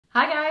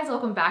Hi guys,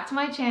 welcome back to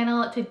my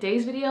channel.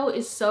 Today's video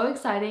is so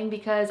exciting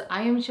because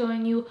I am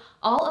showing you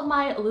all of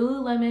my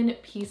Lululemon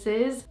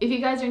pieces. If you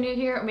guys are new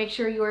here, make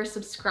sure you are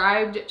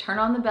subscribed, turn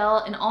on the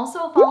bell, and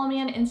also follow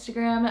me on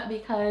Instagram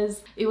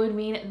because it would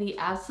mean the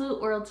absolute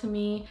world to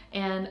me.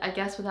 And I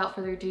guess without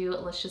further ado,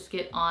 let's just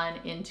get on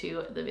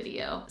into the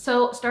video.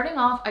 So starting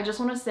off, I just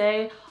want to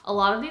say a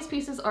lot of these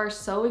pieces are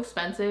so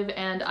expensive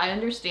and I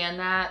understand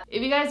that.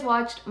 If you guys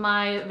watched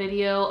my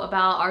video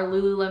about our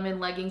Lululemon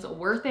leggings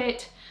worth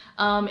it,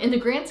 in the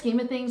grand scheme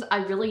of things,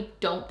 I really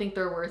don't think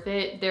they're worth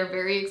it. They're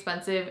very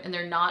expensive and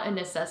they're not a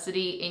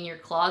necessity in your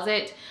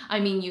closet. I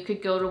mean, you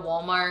could go to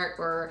Walmart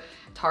or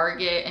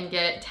Target and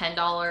get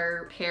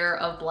 $10 pair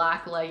of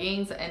black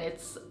leggings and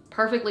it's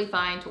perfectly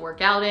fine to work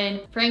out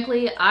in.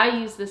 Frankly, I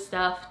use this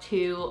stuff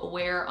to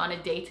wear on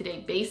a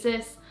day-to-day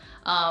basis.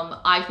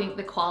 I think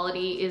the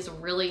quality is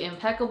really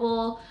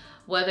impeccable.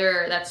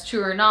 Whether that's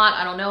true or not,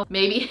 I don't know.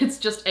 Maybe it's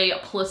just a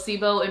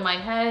placebo in my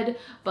head,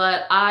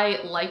 but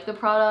I like the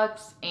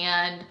products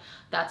and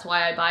that's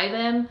why I buy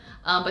them.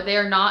 But they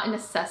are not a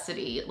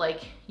necessity.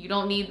 Like, you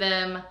don't need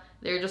them.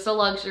 They're just a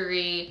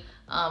luxury.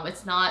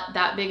 It's not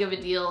that big of a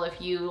deal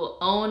if you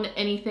own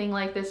anything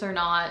like this or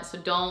not. So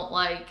don't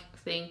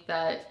think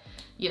that,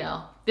 you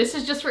know, this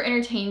is just for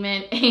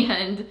entertainment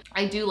and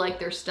I do like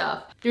their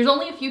stuff. There's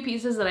only a few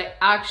pieces that I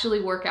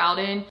actually work out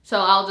in, so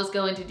I'll just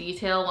go into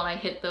detail when I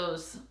hit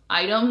those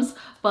items,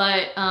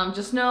 but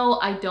just know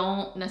I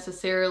don't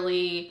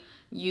necessarily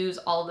use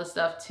all the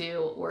stuff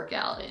to work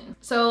out in.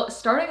 So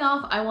starting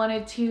off, I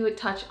wanted to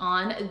touch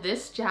on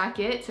this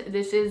jacket.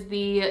 This is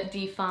the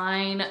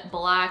Define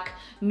Black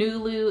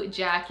Nulu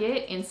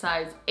jacket in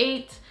size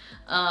 8.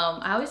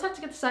 I always have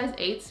to get the size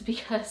 8s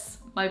because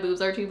my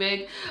boobs are too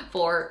big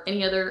for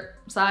any other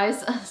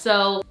size.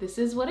 So this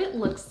is what it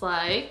looks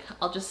like.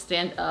 I'll just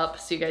stand up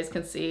so you guys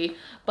can see,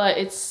 but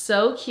it's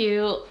so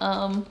cute.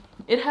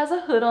 It has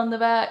a hood on the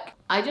back.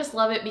 I just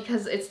love it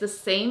because it's the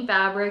same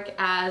fabric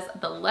as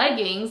the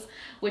leggings,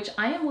 which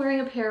I am wearing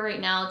a pair right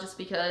now just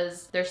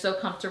because they're so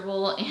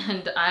comfortable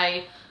and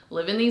I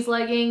live in these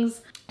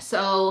leggings.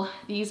 So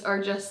these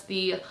are just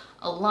the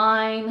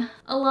Align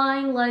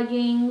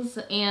leggings,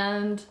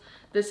 and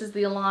this is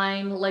the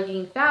Align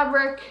legging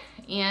fabric,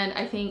 and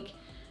I think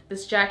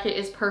this jacket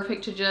is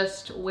perfect to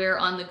just wear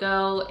on the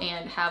go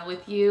and have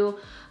with you.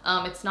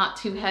 It's not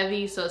too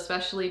heavy, so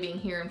especially being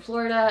here in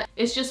Florida,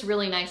 it's just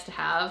really nice to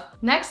have.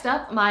 Next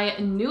up, my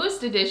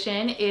newest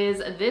addition is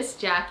this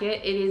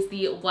jacket. It is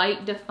the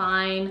white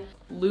Define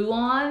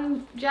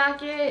Luon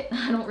jacket.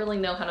 I don't really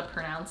know how to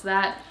pronounce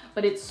that,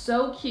 but it's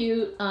so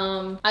cute.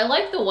 I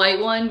like the white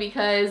one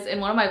because in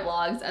one of my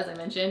vlogs, as I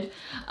mentioned,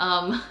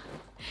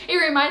 it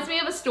reminds me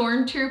of a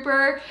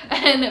stormtrooper,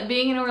 and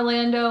being in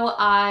Orlando,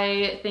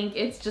 I think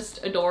it's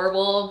just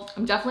adorable.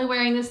 I'm definitely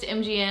wearing this to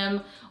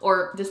MGM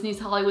or Disney's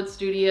Hollywood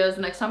Studios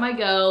the next time I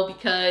go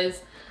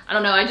because, I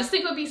don't know, I just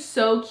think it would be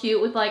so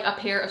cute with like a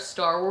pair of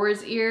Star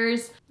Wars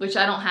ears, which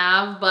I don't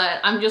have, but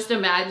I'm just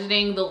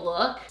imagining the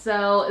look.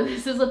 So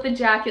this is what the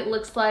jacket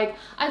looks like.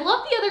 I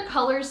love the other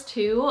colors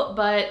too,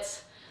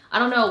 but I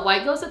don't know,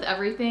 white goes with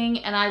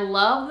everything, and I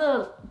love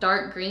the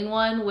dark green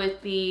one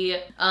with the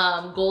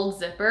gold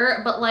zipper,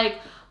 but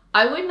like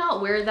I would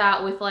not wear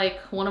that with like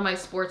one of my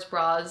sports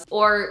bras,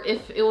 or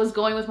if it was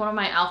going with one of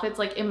my outfits,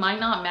 like it might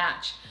not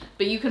match.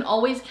 But you can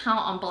always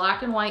count on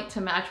black and white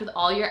to match with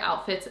all your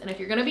outfits, and if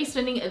you're gonna be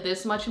spending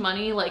this much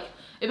money, like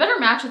it better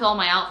match with all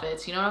my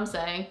outfits, you know what I'm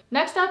saying?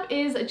 Next up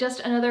is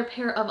just another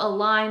pair of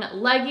Align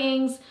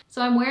leggings.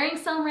 So I'm wearing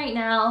some right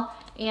now,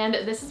 and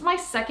this is my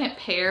second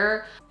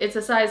pair. It's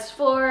a size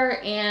 4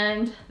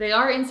 and they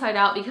are inside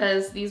out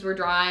because these were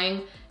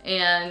drying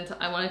and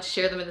I wanted to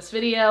share them in this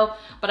video.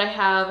 But I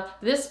have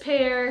this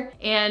pair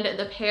and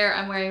the pair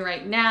I'm wearing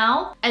right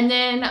now, and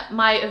then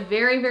my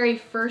very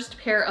first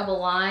pair of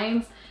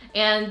Aligns,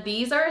 and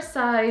these are a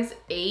size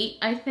 8,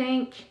 I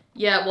think.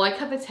 Yeah, well, I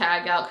cut the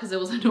tag out because it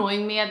was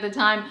annoying me at the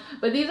time,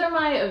 but these are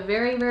my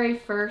very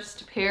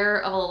first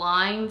pair of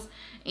Aligns,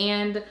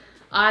 and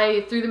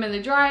I threw them in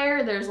the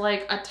dryer. There's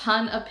like a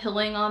ton of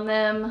pilling on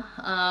them.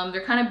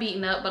 They're kind of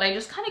beaten up, but I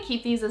just kind of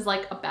keep these as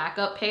like a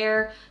backup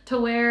pair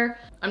to wear.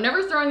 I'm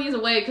never throwing these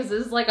away because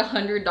this is like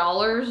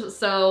 $100,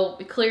 so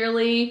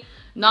clearly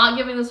not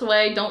giving this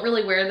away. Don't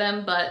really wear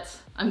them, but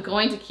I'm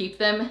going to keep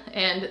them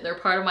and they're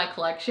part of my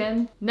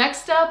collection.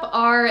 Next up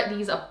are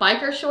these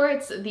biker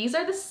shorts. These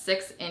are the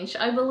 6-inch,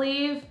 I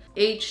believe,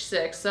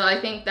 H6. So I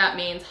think that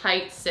means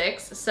height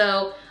 6.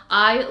 So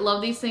I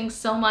love these things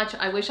so much.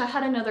 I wish I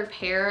had another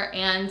pair,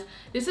 and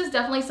this is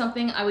definitely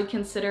something I would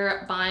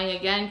consider buying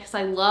again because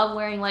I love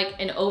wearing like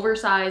an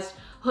oversized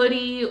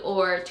hoodie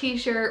or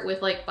t-shirt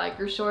with like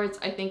biker shorts.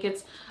 I think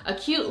it's a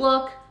cute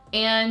look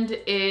and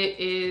it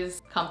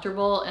is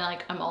comfortable, and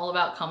like I'm all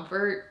about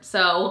comfort.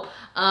 So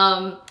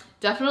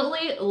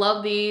definitely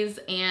love these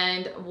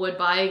and would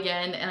buy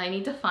again, and I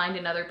need to find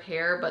another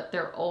pair, but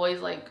they're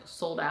always like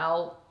sold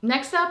out.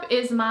 Next up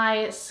is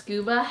my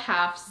Scuba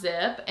half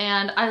zip,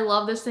 and I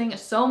love this thing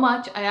so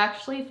much. I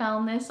actually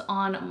found this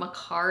on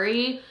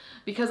Mercari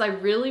because I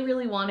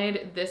really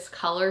wanted this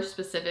color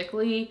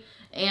specifically,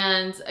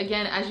 And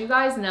again, as you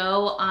guys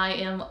know, I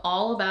am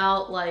all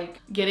about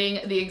like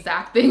getting the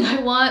exact thing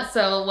I want.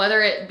 So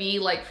whether it be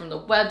like from the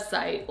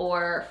website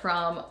or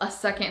from a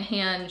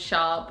secondhand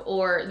shop,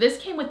 or this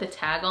came with the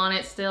tag on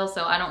it still,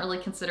 so I don't really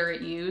consider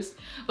it used.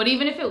 But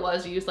even if it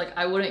was used, like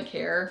I wouldn't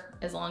care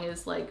as long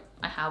as like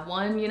I have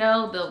one, you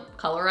know, the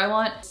color I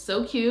want.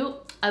 So cute.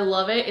 I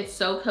love it. It's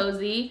so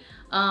cozy.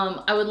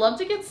 I would love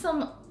to get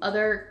some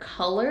other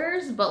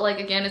colors, but like,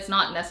 again, it's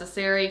not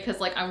necessary because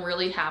like I'm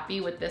really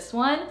happy with this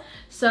one.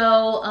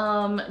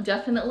 So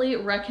definitely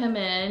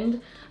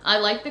recommend. I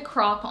like the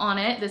crop on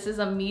it. This is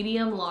a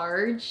medium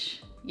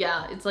large.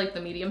 Yeah, it's like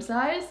the medium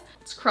size.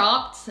 It's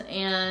cropped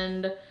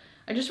and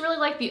I just really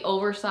like the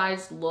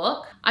oversized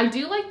look. I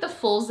do like the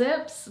full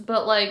zips,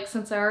 but like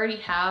since I already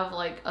have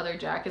like other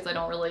jackets, I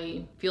don't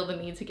really feel the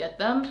need to get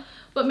them,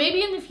 but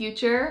maybe in the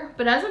future.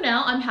 But as of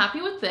now, I'm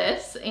happy with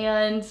this.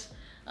 And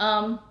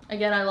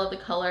again, I love the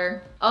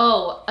color.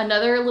 Oh,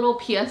 another little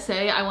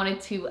PSA I wanted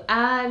to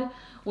add.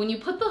 When you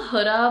put the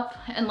hood up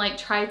and like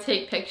try to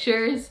take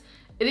pictures,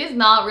 it is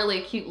not really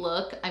a cute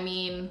look. I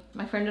mean,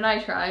 my friend and I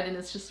tried and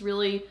it's just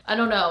really, I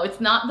don't know, it's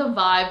not the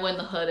vibe when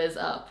the hood is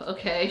up,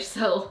 okay?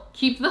 So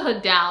keep the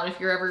hood down if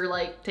you're ever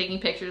like taking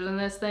pictures in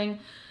this thing.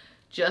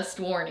 Just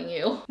warning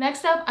you.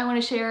 Next up, I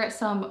want to share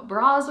some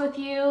bras with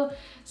you.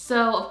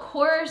 So of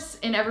course,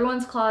 in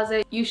everyone's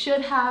closet, you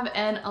should have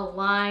an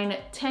Align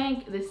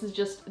tank. This is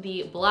just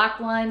the black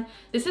one.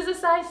 This is a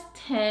size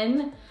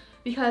 10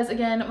 because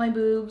again, my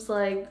boobs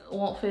like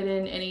won't fit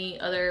in any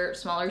other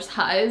smaller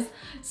size.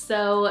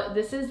 So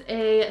this is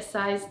a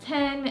size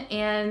 10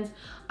 and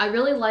I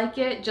really like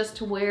it just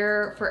to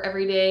wear for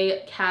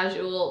everyday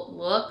casual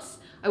looks.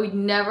 I would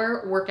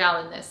never work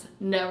out in this,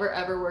 never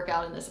ever work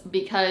out in this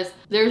because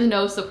there's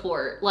no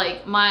support.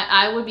 Like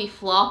I would be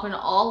flopping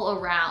all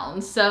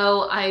around.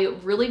 So I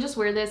really just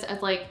wear this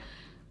as like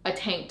a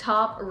tank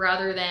top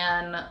rather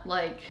than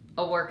like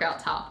a workout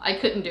top. I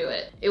couldn't do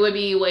it. It would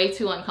be way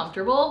too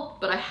uncomfortable,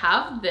 but I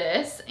have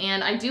this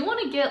and I do want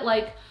to get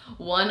like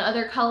one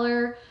other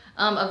color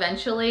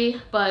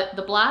eventually, but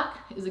the black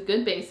is a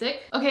good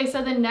basic. Okay,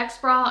 so the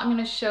next bra I'm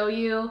gonna show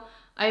you,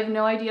 I have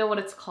no idea what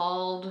it's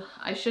called.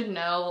 I should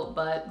know,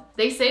 but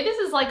they say this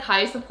is like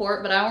high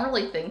support, but I don't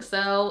really think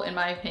so in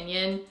my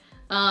opinion.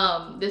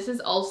 This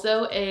is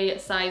also a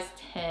size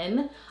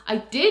 10. I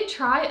did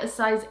try a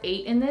size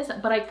 8 in this,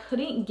 but I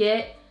couldn't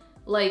get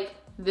like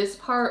this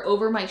part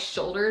over my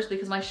shoulders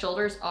because my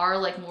shoulders are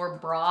like more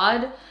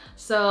broad.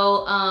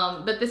 So,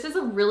 but this is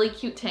a really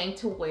cute tank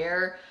to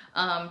wear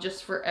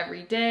just for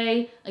every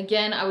day.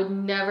 Again, I would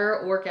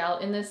never work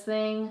out in this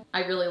thing.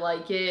 I really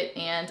like it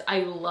and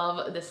I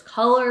love this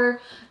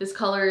color. This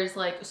color is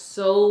like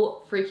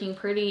so freaking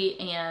pretty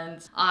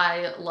and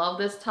I love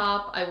this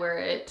top. I wear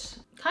it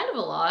kind of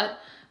a lot,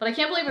 but I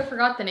can't believe I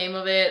forgot the name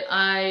of it.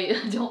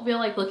 I don't feel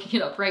like looking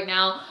it up right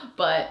now,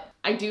 but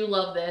I do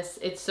love this.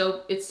 It's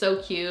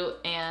so cute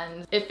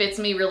and it fits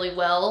me really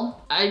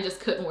well. I just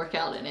couldn't work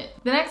out in it.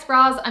 The next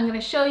bras I'm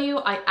gonna show you,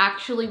 I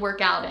actually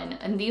work out in,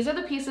 and these are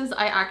the pieces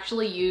I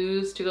actually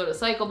use to go to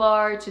cycle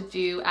bar, to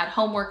do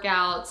at-home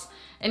workouts,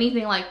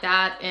 anything like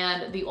that.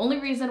 And the only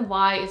reason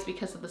why is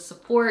because of the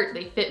support.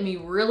 They fit me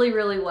really,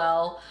 really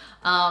well.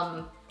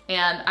 And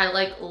I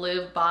like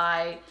live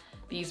by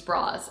these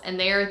bras, and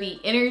they are the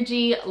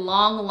Energy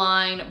Long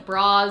Line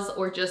bras,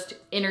 or just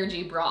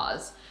Energy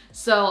bras.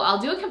 So I'll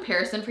do a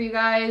comparison for you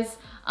guys,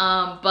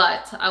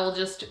 but I will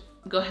just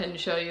go ahead and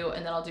show you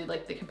and then I'll do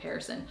like the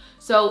comparison.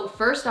 So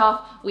first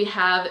off, we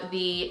have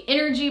the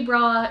Energy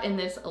bra in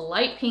this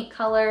light pink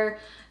color.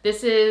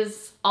 This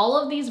is, all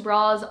of these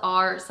bras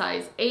are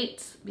size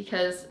 8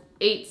 because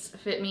 8s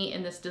fit me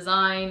in this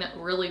design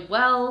really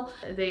well.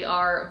 They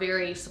are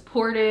very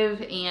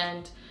supportive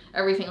and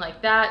everything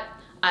like that.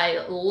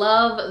 I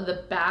love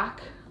the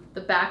back.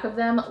 The back of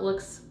them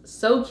looks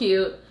so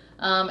cute.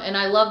 And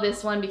I love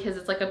this one because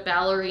it's like a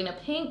ballerina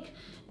pink,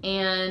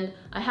 and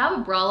I have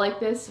a bra like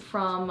this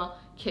from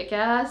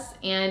Kick-Ass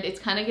and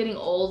it's kind of getting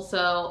old,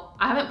 so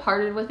I haven't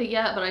parted with it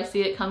yet, but I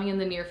see it coming in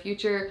the near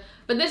future.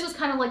 But this was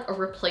kind of like a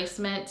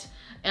replacement,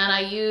 and I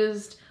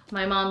used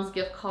my mom's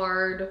gift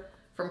card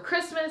from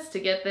Christmas to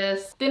get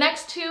this. The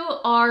next two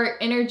are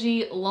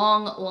Energy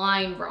Long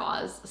Line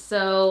bras.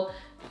 So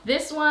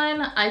this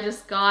one I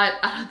just got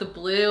out of the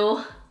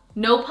blue.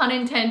 No pun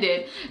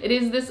intended. It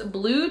is this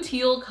blue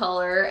teal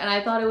color and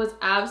I thought it was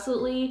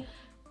absolutely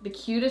the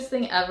cutest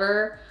thing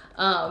ever.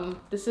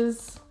 This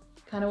is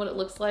kind of what it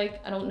looks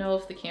like. I don't know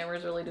if the camera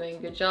is really doing a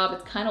good job.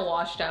 It's kind of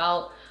washed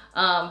out,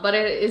 but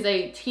it is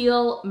a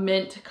teal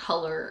mint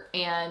color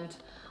and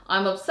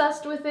I'm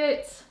obsessed with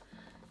it.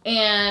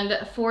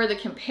 And for the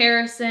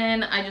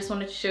comparison, I just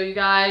wanted to show you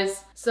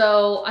guys.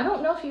 So I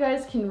don't know if you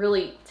guys can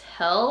really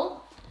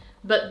tell,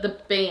 but the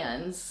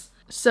bands.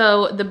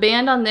 So the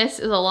band on this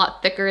is a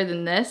lot thicker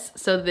than this.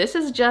 So this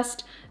is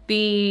just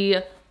the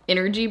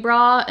Energy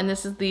bra and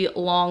this is the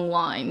long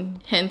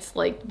line, hence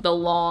like the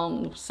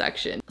long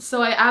section.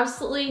 So I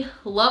absolutely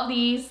love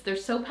these. They're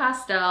so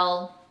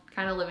pastel,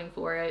 kind of living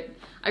for it.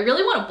 I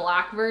really want a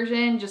black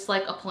version, just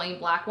like a plain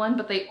black one,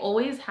 but they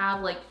always have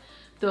like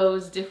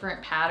those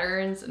different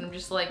patterns, and I'm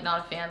just like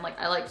not a fan. Like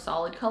I like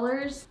solid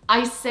colors.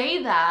 I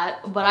say that,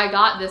 but I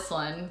got this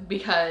one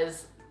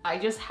because I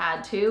just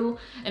had to,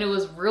 and it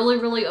was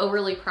really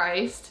overly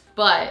priced.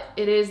 But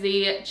it is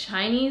the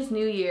Chinese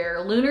New Year,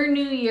 Lunar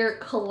New Year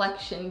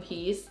collection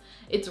piece.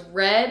 It's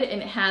red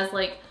and it has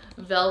like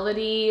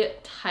velvety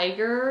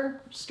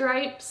tiger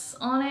stripes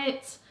on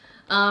it.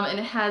 And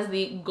it has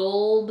the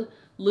gold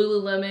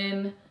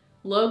Lululemon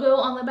logo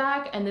on the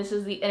back, and this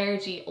is the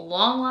Energy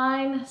long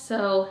line.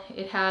 So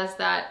it has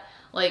that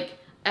like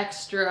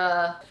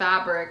extra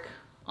fabric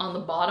on the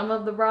bottom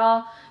of the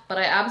bra, but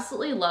I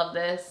absolutely love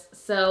this.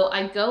 So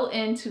I go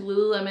into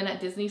Lululemon at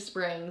Disney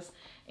Springs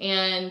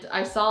and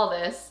I saw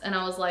this and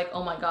I was like,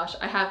 oh my gosh,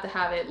 I have to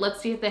have it. Let's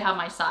see if they have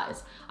my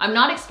size. I'm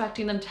not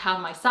expecting them to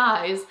have my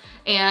size,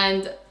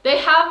 and they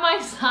have my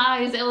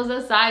size. It was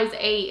a size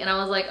 8 and I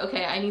was like,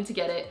 okay, I need to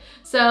get it.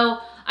 So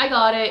I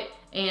got it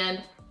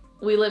and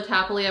we lived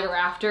happily ever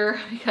after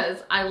because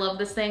I love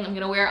this thing. I'm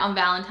gonna wear it on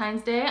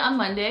Valentine's Day on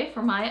Monday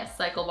for my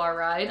cycle bar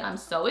ride. I'm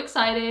so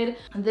excited.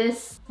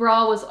 This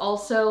bra was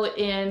also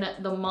in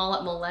the mall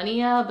at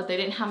Millennia, but they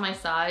didn't have my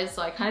size.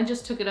 So I kind of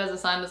just took it as a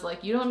sign. I was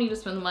like, you don't need to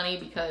spend the money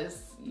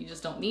because you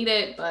just don't need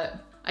it. But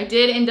I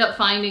did end up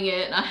finding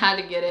it and I had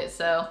to get it,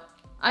 so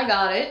I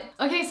got it.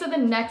 Okay, so the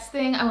next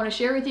thing I want to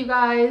share with you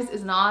guys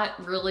is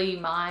not really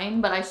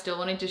mine, but I still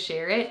wanted to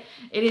share it.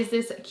 It is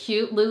this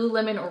cute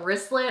Lululemon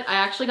wristlet. I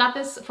actually got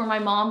this for my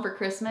mom for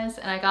Christmas,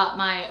 and I got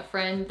my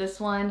friend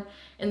this one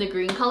in the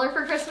green color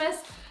for Christmas,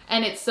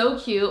 and it's so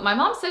cute. My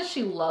mom says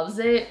she loves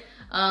it.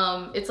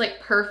 It's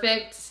like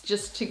perfect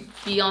just to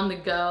be on the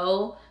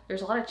go.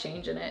 There's a lot of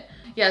change in it.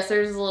 Yes,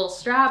 there's a little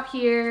strap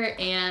here,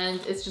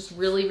 and it's just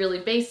really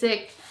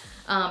basic.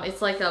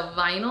 It's like a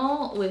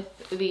vinyl with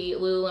the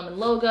Lululemon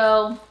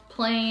logo,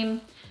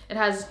 plain. It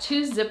has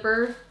 2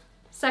 zipper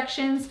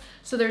sections.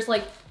 So there's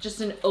like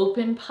just an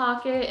open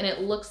pocket, and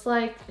it looks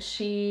like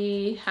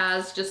she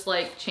has just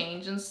like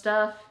change and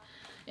stuff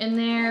in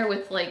there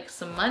with like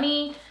some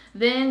money.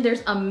 Then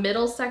there's a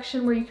middle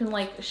section where you can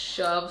like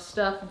shove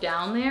stuff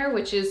down there,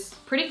 which is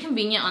pretty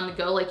convenient on the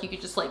go. Like you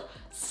could just like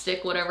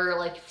stick whatever,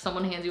 like if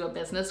someone hands you a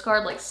business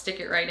card, like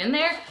stick it right in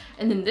there.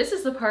 And then this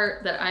is the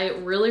part that I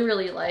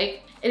really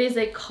like. It is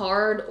a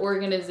card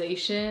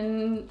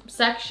organization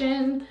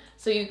section,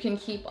 so you can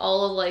keep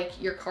all of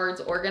like your cards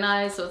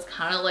organized. So it's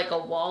kind of like a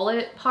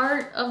wallet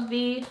part of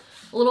the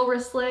little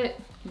wristlet.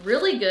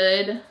 Really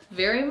good,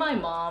 very my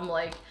mom.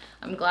 Like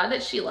I'm glad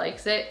that she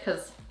likes it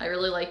because I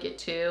really like it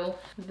too.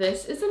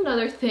 This is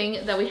another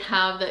thing that we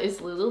have that is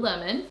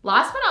Lululemon.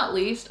 Last but not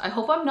least, I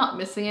hope I'm not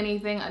missing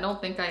anything. I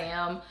don't think I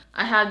am.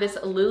 I have this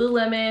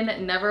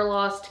Lululemon Never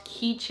Lost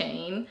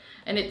keychain,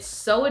 and it's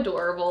so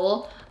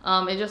adorable.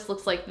 It just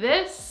looks like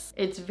this.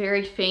 It's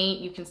very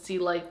faint. You can see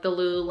like the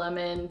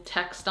Lululemon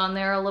text on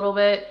there a little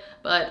bit,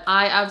 but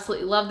I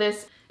absolutely love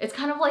this. It's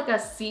kind of like a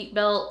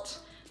seatbelt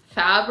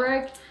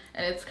fabric,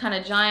 and it's kind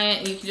of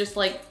giant. You can just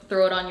like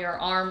throw it on your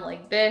arm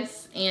like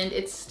this, and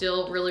it's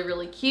still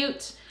really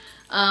cute.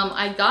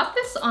 I got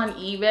this on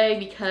eBay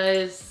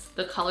because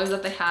the colors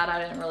that they had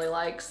I didn't really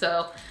like,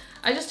 so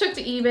I just took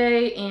to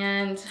eBay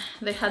and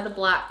they had the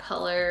black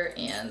color,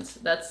 and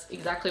that's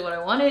exactly what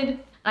I wanted.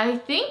 I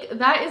think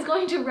that is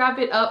going to wrap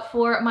it up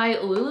for my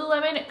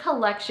Lululemon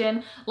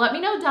collection. Let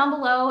me know down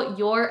below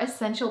your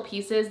essential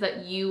pieces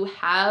that you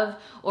have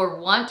or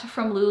want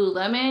from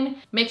Lululemon.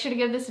 Make sure to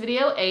give this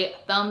video a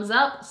thumbs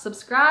up,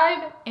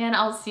 subscribe, and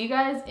I'll see you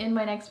guys in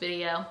my next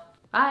video.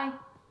 Bye.